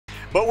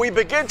But we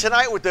begin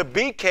tonight with the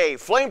BK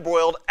Flame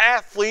Broiled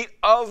Athlete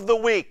of the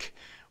Week.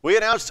 We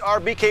announced our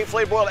BK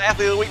Flame Broiled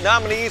Athlete of the Week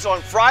nominees on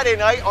Friday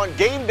night on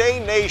Game Day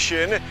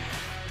Nation.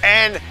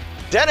 And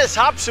Dennis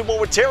Hobson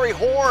went with Terry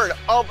Horn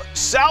of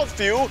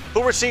Southview,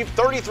 who received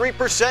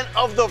 33%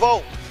 of the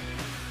vote.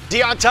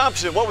 Deion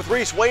Thompson went with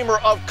Reese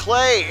Waymer of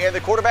Clay, and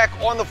the quarterback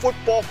on the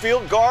football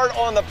field, guard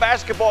on the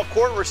basketball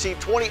court, received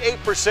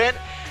 28%.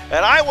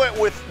 And I went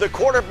with the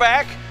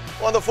quarterback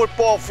on the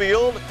football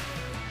field.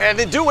 And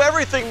the do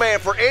everything man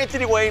for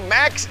Anthony Wayne,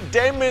 Max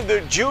Denman,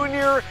 the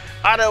junior,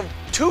 out of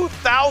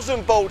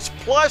 2,000 votes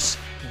plus.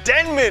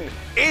 Denman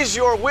is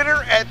your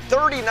winner at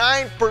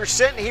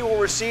 39%. He will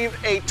receive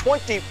a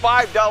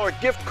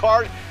 $25 gift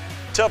card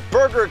to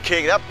Burger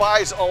King. That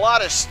buys a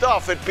lot of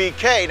stuff at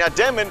BK. Now,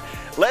 Denman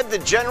led the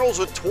Generals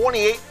with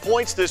 28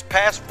 points this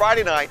past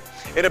Friday night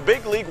in a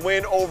big league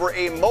win over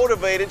a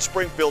motivated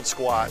Springfield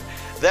squad.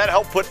 That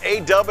helped put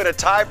A-Dub in a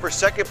tie for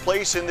second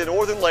place in the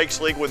Northern Lakes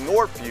League with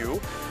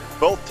Northview.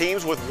 Both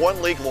teams with one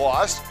league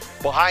loss,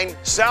 behind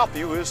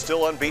Southview, who is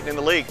still unbeaten in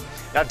the league.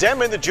 Now,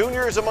 Denman, the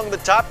junior, is among the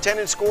top 10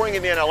 in scoring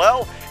in the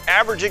NLL,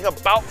 averaging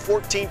about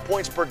 14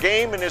 points per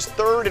game and is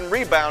third in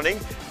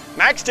rebounding.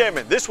 Max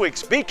Denman, this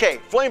week's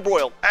BK Flame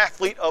Broiled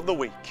Athlete of the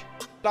Week.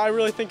 I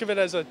really think of it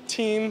as a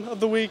team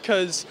of the week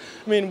because,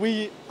 I mean,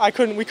 we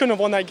couldn't have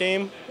won that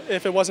game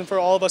if it wasn't for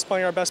all of us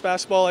playing our best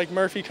basketball, like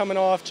Murphy coming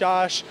off,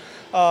 Josh,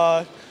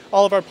 all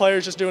of our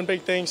players just doing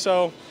big things.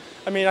 So,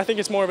 I mean, I think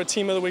it's more of a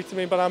team of the week to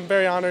me, but I'm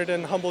very honored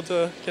and humbled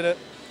to get it.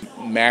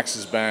 Max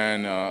has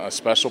been a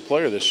special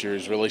player this year.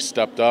 He's really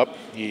stepped up.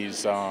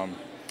 He's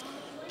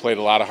played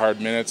a lot of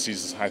hard minutes.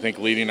 He's, I think,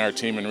 leading our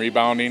team in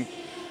rebounding.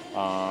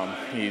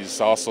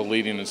 He's also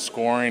leading in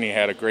scoring. He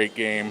had a great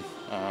game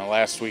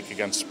last week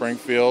against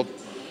Springfield.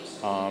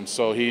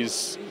 So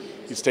he's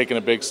taken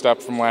a big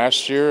step from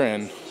last year,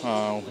 and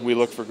we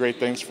look for great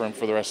things for him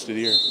for the rest of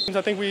the year.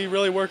 I think we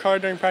really work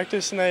hard during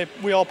practice, and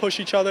we all push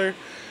each other.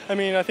 I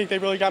mean, I think they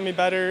really got me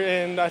better,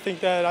 and I think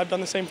that I've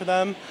done the same for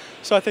them.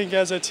 So I think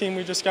as a team,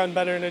 we've just gotten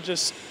better, and it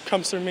just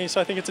comes through me. So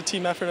I think it's a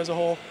team effort as a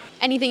whole.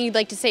 Anything you'd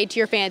like to say to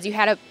your fans? You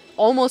had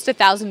almost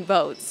 1,000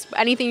 votes.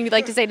 Anything you'd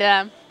like to say to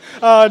them?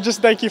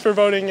 Just thank you for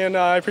voting, and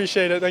I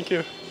appreciate it. Thank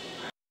you.